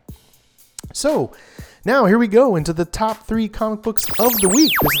down. So now here we go into the top 3 comic books of the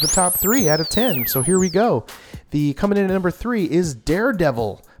week. This is the top 3 out of 10. So here we go. Coming in at number 3 is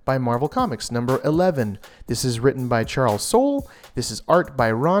Daredevil by Marvel Comics, number 11. This is written by Charles Soule. This is art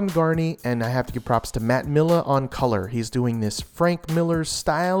by Ron Garney, and I have to give props to Matt Milla on color. He's doing this Frank Miller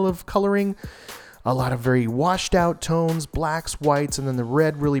style of coloring. A lot of very washed out tones, blacks, whites, and then the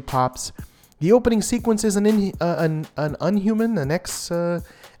red really pops. The opening sequence is an unhuman, an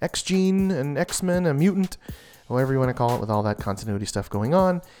X-gene, an X-Men, a mutant, whatever you want to call it, with all that continuity stuff going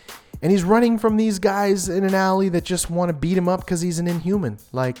on. And he's running from these guys in an alley that just want to beat him up because he's an inhuman.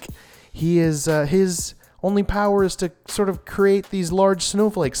 Like, he is, his only power is to sort of create these large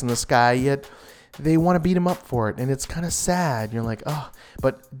snowflakes in the sky, yet they want to beat him up for it. And it's kind of sad. You're like, oh,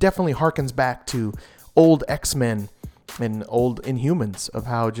 but definitely harkens back to old X-Men and old Inhumans of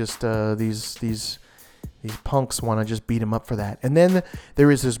how just these punks want to just beat him up for that. And then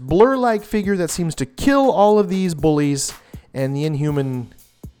there is this blur-like figure that seems to kill all of these bullies, and the Inhuman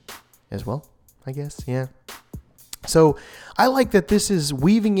as well, I guess. Yeah. So I like that this is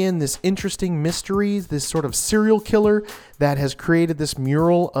weaving in this interesting mystery, this sort of serial killer that has created this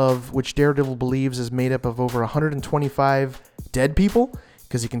mural of which Daredevil believes is made up of over 125 dead people,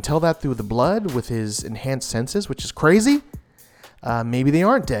 because you can tell that through the blood with his enhanced senses, which is crazy. Maybe they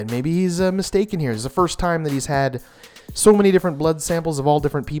aren't dead. Maybe he's mistaken here. It's the first time that he's had so many different blood samples of all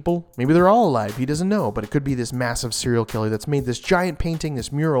different people. Maybe they're all alive. He doesn't know, but it could be this massive serial killer that's made this giant painting,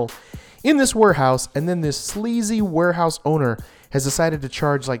 this mural, in this warehouse, and then this sleazy warehouse owner has decided to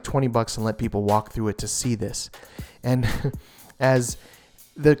charge like $20 and let people walk through it to see this. And as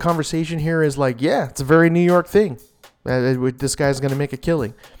the conversation here is like, yeah, it's a very New York thing. This guy's going to make a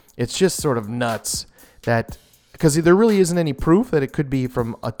killing. It's just sort of nuts. that, because there really isn't any proof that it could be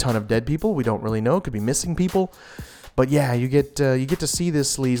from a ton of dead people. We don't really know. It could be missing people. But yeah, you get to see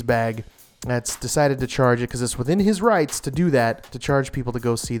this sleazebag that's decided to charge it because it's within his rights to do that, to charge people to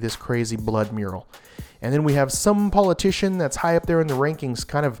go see this crazy blood mural. And then we have some politician that's high up there in the rankings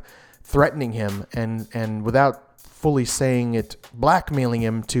kind of threatening him and without fully saying it, blackmailing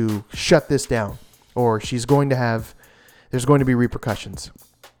him to shut this down, or there's going to be repercussions.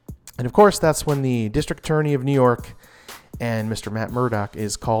 And of course, that's when the district attorney of New York and Mr. Matt Murdock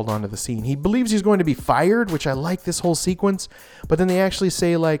is called onto the scene. He believes he's going to be fired, which I like this whole sequence. But then they actually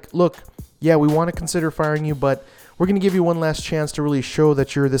say, like, look, yeah, we want to consider firing you, but we're going to give you one last chance to really show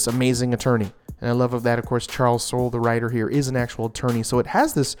that you're this amazing attorney. And I love that, of course, Charles Soule, the writer here, is an actual attorney. So it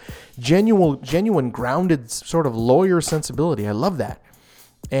has this genuine, grounded sort of lawyer sensibility. I love that.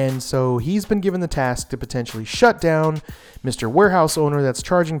 And so he's been given the task to potentially shut down Mr. Warehouse owner that's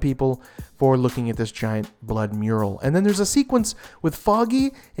charging people for looking at this giant blood mural. And then there's a sequence with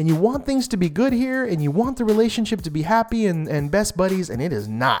Foggy, and you want things to be good here, and you want the relationship to be happy and best buddies, and it is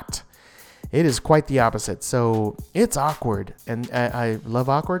not. It is quite the opposite. So it's awkward, and I love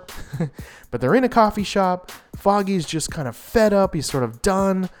awkward. But they're in a coffee shop. Foggy's just kind of fed up. He's sort of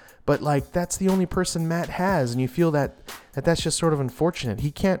done. But like that's the only person Matt has, and you feel that's just sort of unfortunate.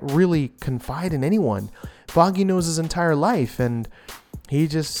 He can't really confide in anyone. Foggy knows his entire life, and he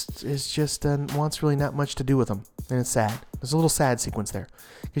just wants really not much to do with him, and it's sad. There's a little sad sequence there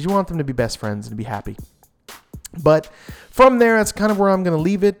because you want them to be best friends and to be happy. But from there, that's kind of where I'm going to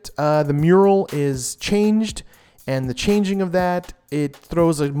leave it. The mural is changed, and the changing of that, it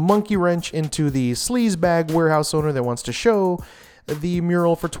throws a monkey wrench into the sleazebag warehouse owner that wants to show the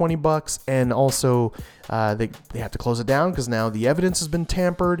mural for $20, and also they have to close it down because now the evidence has been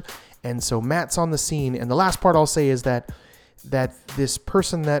tampered, and so Matt's on the scene. And the last part I'll say is that this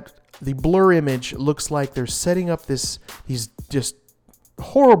person, that the blur image looks like they're setting up these just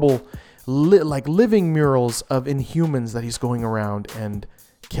horrible living murals of Inhumans that he's going around and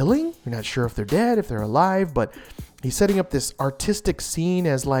killing. You're not sure if they're dead, if they're alive, but he's setting up this artistic scene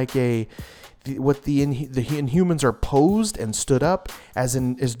as like what the Inhumans are posed and stood up as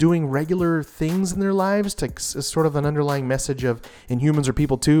doing regular things in their lives, to sort of an underlying message of Inhumans are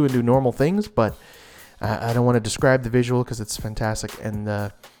people too and do normal things. But I don't want to describe the visual because it's fantastic.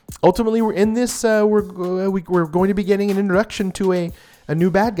 And ultimately, we're in this. We're going to be getting an introduction to a new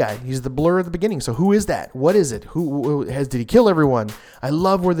bad guy. He's the Blur at the beginning. So who is that? What is it? Did he kill everyone? I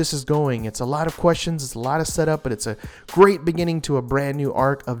love where this is going. It's a lot of questions. It's a lot of setup, but it's a great beginning to a brand new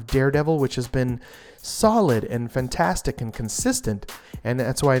arc of Daredevil, which has been solid and fantastic and consistent. And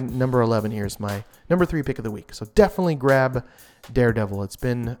that's why number 11 here is my number 3 pick of the week. So definitely grab Daredevil. It's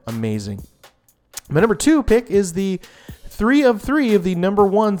been amazing. My number 2 pick is the 3 of 3 of the number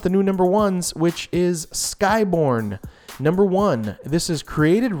ones, the new number ones, which is Skyborn. Number 1, this is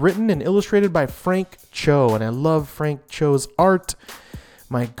created, written, and illustrated by Frank Cho, and I love Frank Cho's art.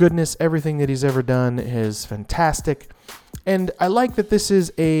 My goodness, everything that he's ever done is fantastic. And I like that this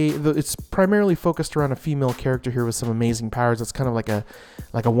is it's primarily focused around a female character here with some amazing powers. It's kind of like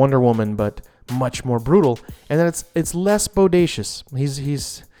a Wonder Woman, but much more brutal. And then it's less bodacious.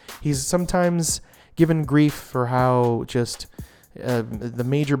 He's sometimes given grief for how just the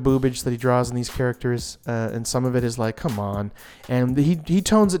major boobage that he draws in these characters, and some of it is like, come on. And he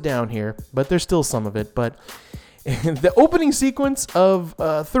tones it down here, but there's still some of it. But the opening sequence of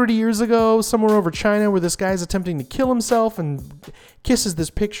 30 years ago, somewhere over China, where this guy's attempting to kill himself and kisses this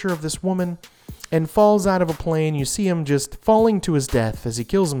picture of this woman and falls out of a plane. You see him just falling to his death as he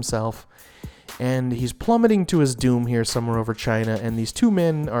kills himself. And he's plummeting to his doom here somewhere over China. And these two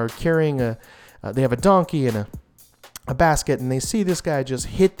men are carrying they have a donkey and a basket, and they see this guy just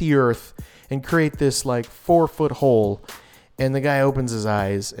hit the earth and create this like 4-foot hole. And the guy opens his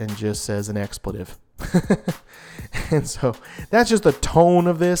eyes and just says an expletive. And so that's just the tone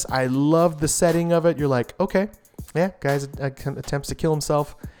of this. I love the setting of it. You're like, okay, yeah, guy's attempts to kill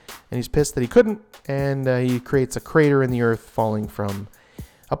himself, and he's pissed that he couldn't, and he creates a crater in the earth falling from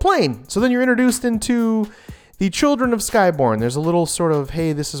a plane. So then you're introduced into the children of Skyborn. There's a little sort of,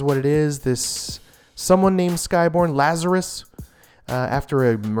 hey, this is what it is. This someone named Skyborn, Lazarus, after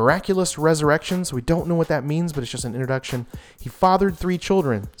a miraculous resurrection. So we don't know what that means, but it's just an introduction. He fathered 3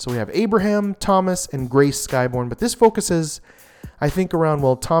 children. So we have Abraham, Thomas, and Grace Skyborn. But this focuses, I think, around,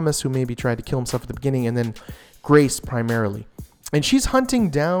 well, Thomas, who maybe tried to kill himself at the beginning, and then Grace primarily. And she's hunting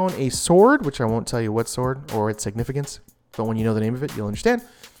down a sword, which I won't tell you what sword or its significance, but when you know the name of it, you'll understand.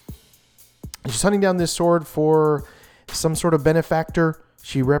 And she's hunting down this sword for some sort of benefactor.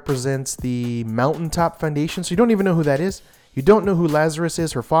 She represents the Mountaintop Foundation, so you don't even know who that is. You don't know who Lazarus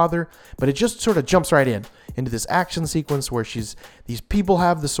is, her father, but it just sort of jumps right into this action sequence where these people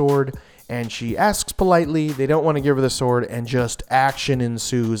have the sword, and she asks politely, they don't want to give her the sword, and just action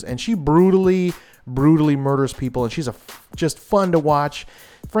ensues, and she brutally murders people, and she's just fun to watch.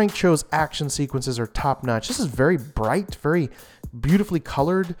 Frank Cho's action sequences are top notch. This is very bright, very beautifully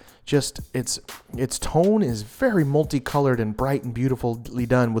colored. Just its tone is very multicolored and bright and beautifully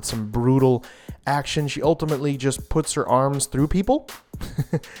done with some brutal action. She ultimately just puts her arms through people.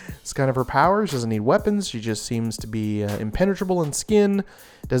 It's kind of her power. She doesn't need weapons. She just seems to be impenetrable in skin.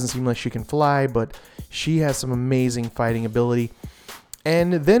 Doesn't seem like she can fly, but she has some amazing fighting ability.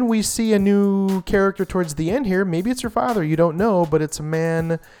 And then we see a new character towards the end here. Maybe it's her father, you don't know, but it's a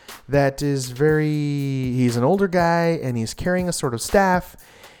man that is he's an older guy, and he's carrying a sort of staff,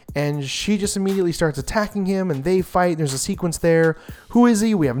 and she just immediately starts attacking him, and they fight. There's a sequence there. Who is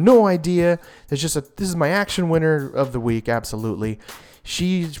he? We have no idea. This is my action winner of the week, absolutely.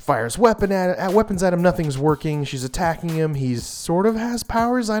 She fires weapons at him. Nothing's working. She's attacking him. He sort of has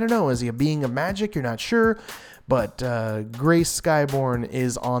powers. I don't know. Is he a being of magic? You're not sure. But Grace Skyborn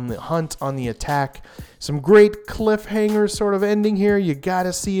is on the hunt, on the attack. Some great cliffhanger sort of ending here. You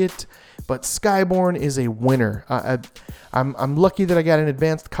gotta see it. But Skyborn is a winner. I'm lucky that I got an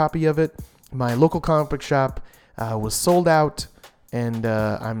advanced copy of it. My local comic book shop was sold out, and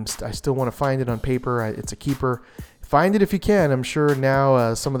I still want to find it on paper. It's a keeper. Find it if you can. I'm sure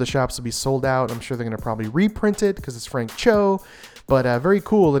now some of the shops will be sold out. I'm sure they're going to probably reprint it because it's Frank Cho. But very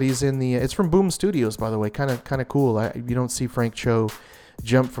cool that he's in the... It's from Boom Studios, by the way. Kind of cool. You don't see Frank Cho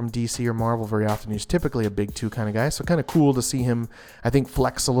jump from DC or Marvel very often. He's typically a big two kind of guy. So kind of cool to see him, I think,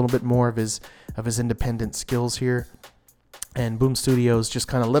 flex a little bit more of his independent skills here. And Boom Studios just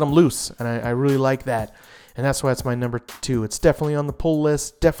kind of let him loose. And I really like that. And that's why it's my number 2. It's definitely on the pull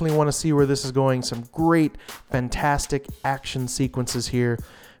list. Definitely want to see where this is going. Some great, fantastic action sequences here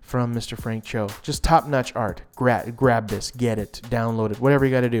from Mr. Frank Cho. Just top-notch art. Grab this, get it, download it, whatever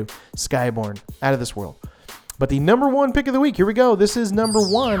you got to do. Skyborn, out of this world. But the number 1 pick of the week, here we go. This is number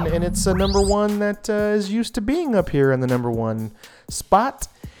 1, and it's a number 1 that is used to being up here in the number 1 spot.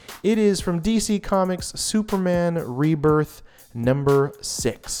 It is from DC Comics, Superman Rebirth, number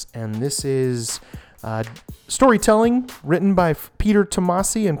 6. And this is storytelling written by Peter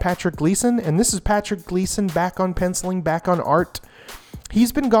Tomasi and Patrick Gleason. And this is Patrick Gleason back on penciling, back on art.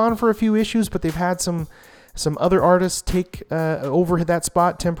 He's been gone for a few issues, but they've had some other artists take over that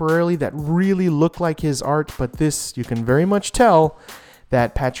spot temporarily that really look like his art. But this, you can very much tell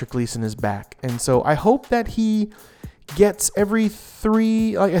that Patrick Gleason is back. And so I hope that he gets every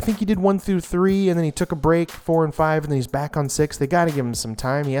 3, I think he did 1 through 3, and then he took a break, 4 and 5, and then he's back on 6. They got to give him some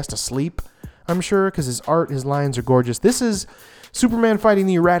time. He has to sleep, I'm sure, because his lines are gorgeous. This is Superman fighting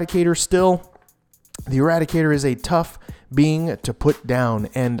the Eradicator still. The Eradicator is a tough being to put down,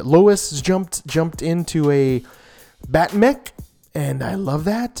 and Lois jumped into a Batmech, and I love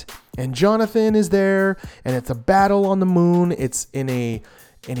that. And Jonathan is there, and it's a battle on the moon. It's in a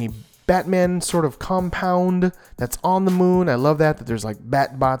Batman sort of compound that's on the moon. I love that there's like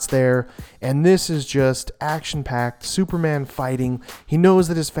Batbots there. And this is just action-packed. Superman fighting. He knows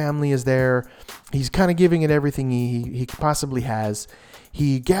that his family is there. He's kind of giving it everything he possibly has.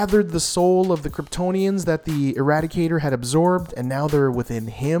 He gathered the soul of the Kryptonians that the Eradicator had absorbed, and now they're within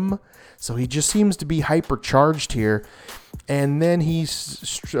him. So he just seems to be hypercharged here. And then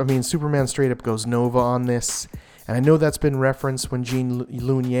Superman straight up goes Nova on this. And I know that's been referenced when Gene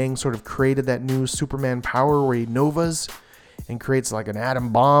Luen Yang sort of created that new Superman power where he novas and creates like an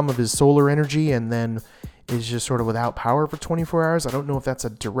atom bomb of his solar energy and then is just sort of without power for 24 hours. I don't know if that's a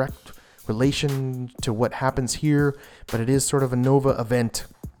direct relation to what happens here, but it is sort of a Nova event.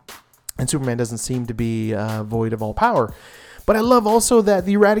 And Superman doesn't seem to be void of all power. But I love also that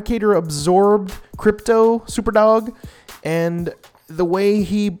the Eradicator absorbed Krypto, Superdog, and the way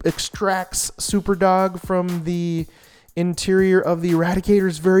he extracts Superdog from the interior of the Eradicator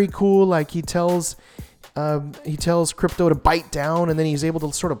is very cool. Like he tells Krypto to bite down, and then he's able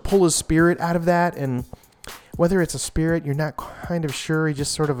to sort of pull his spirit out of that. And whether it's a spirit, you're not kind of sure. He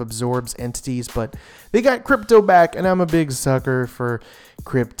just sort of absorbs entities. But they got Krypto back, and I'm a big sucker for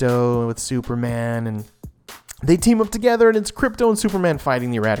Krypto with Superman. And they team up together, and it's Krypto and Superman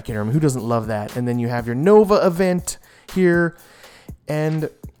fighting the Eradicator. I mean, who doesn't love that? And then you have your Nova event here. And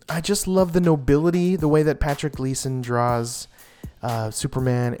I just love the nobility, the way that Patrick Gleason draws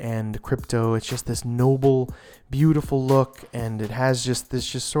Superman and Krypto. It's just this noble, beautiful look, and it has just this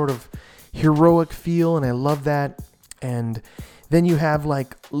sort of heroic feel, and I love that. And then you have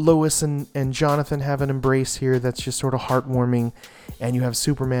like Lois and Jonathan have an embrace here that's just sort of heartwarming, and you have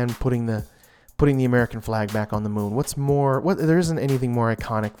Superman putting putting the American flag back on the moon. There isn't anything more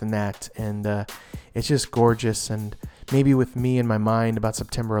iconic than that. And it's just gorgeous. And maybe with me in my mind about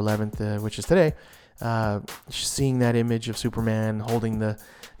September 11th, which is today, seeing that image of Superman holding the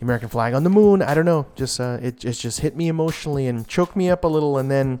American flag on the moon, I don't know, it just hit me emotionally and choked me up a little. And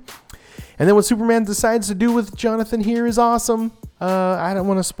then what Superman decides to do with Jonathan here is awesome. I don't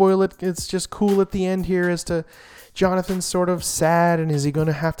want to spoil it. It's just cool at the end here as to Jonathan's sort of sad, and is he going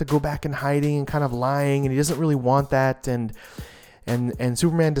to have to go back in hiding and kind of lying, and he doesn't really want that, and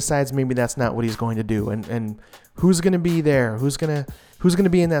Superman decides maybe that's not what he's going to do, and who's going to be there? Who's going to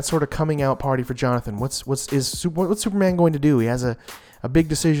be in that sort of coming out party for Jonathan? What's Superman going to do? He has a big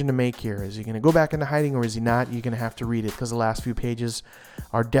decision to make here. Is he going to go back into hiding, or is he not? You're going to have to read it, because the last few pages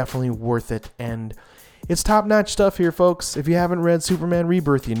are definitely worth it, and it's top-notch stuff here, folks. If you haven't read Superman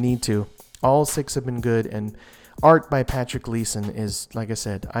Rebirth, you need to. All 6 have been good, and art by Patrick Gleason is, like I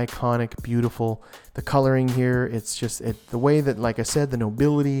said, iconic, beautiful. The coloring here, it's just the way that, like I said, the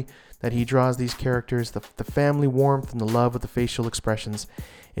nobility that he draws these characters, the family warmth and the love with the facial expressions,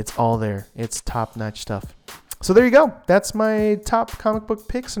 it's all there. It's top-notch stuff. So there you go. That's my top comic book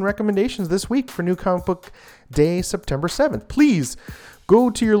picks and recommendations this week for New Comic Book Day, September 7th. Please go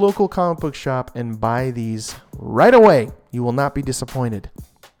to your local comic book shop and buy these right away. You will not be disappointed.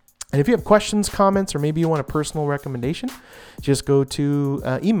 And if you have questions, comments, or maybe you want a personal recommendation, just go to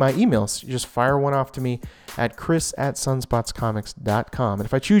my emails. Just fire one off to me at chris@sunspotscomics.com. And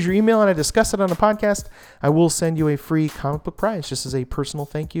if I choose your email and I discuss it on the podcast, I will send you a free comic book prize just as a personal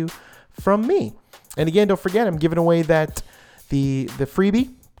thank you from me. And again, don't forget, I'm giving away the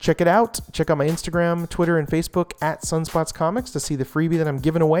freebie. Check it out. Check out my Instagram, Twitter, and Facebook at Sunspots Comics to see the freebie that I'm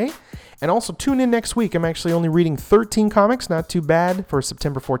giving away. And also tune in next week. I'm actually only reading 13 comics, not too bad for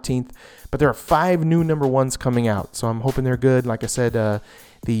September 14th. But there are 5 new number 1s coming out, so I'm hoping they're good. Like I said, the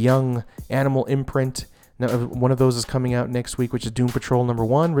Young Animal imprint, one of those is coming out next week, which is Doom Patrol number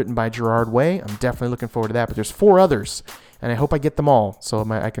 1, written by Gerard Way. I'm definitely looking forward to that. But there's 4 others, and I hope I get them all so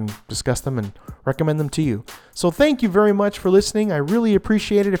I can discuss them and recommend them to you. So thank you very much for listening. I really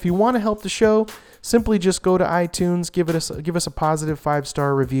appreciate it. If you want to help the show, simply just go to iTunes, give us a positive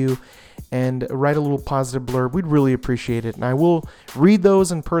 5-star review, and write a little positive blurb. We'd really appreciate it, and I will read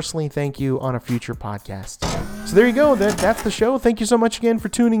those and personally thank you on a future podcast. So there you go. That's the show. Thank you so much again for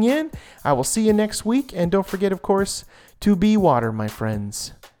tuning in. I will see you next week, and don't forget, of course, to be water, my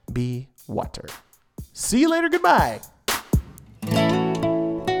friends. Be water. See you later. Goodbye.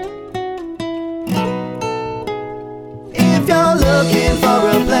 If you're looking for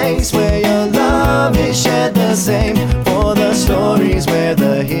a place where your love is shared the same, for the stories where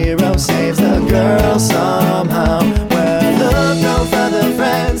the hero saves the girl somehow, where look no further,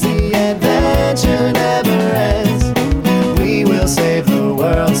 friends, the adventure never ends. We will save the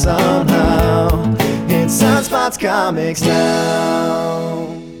world somehow. It's Sunspots Comics now.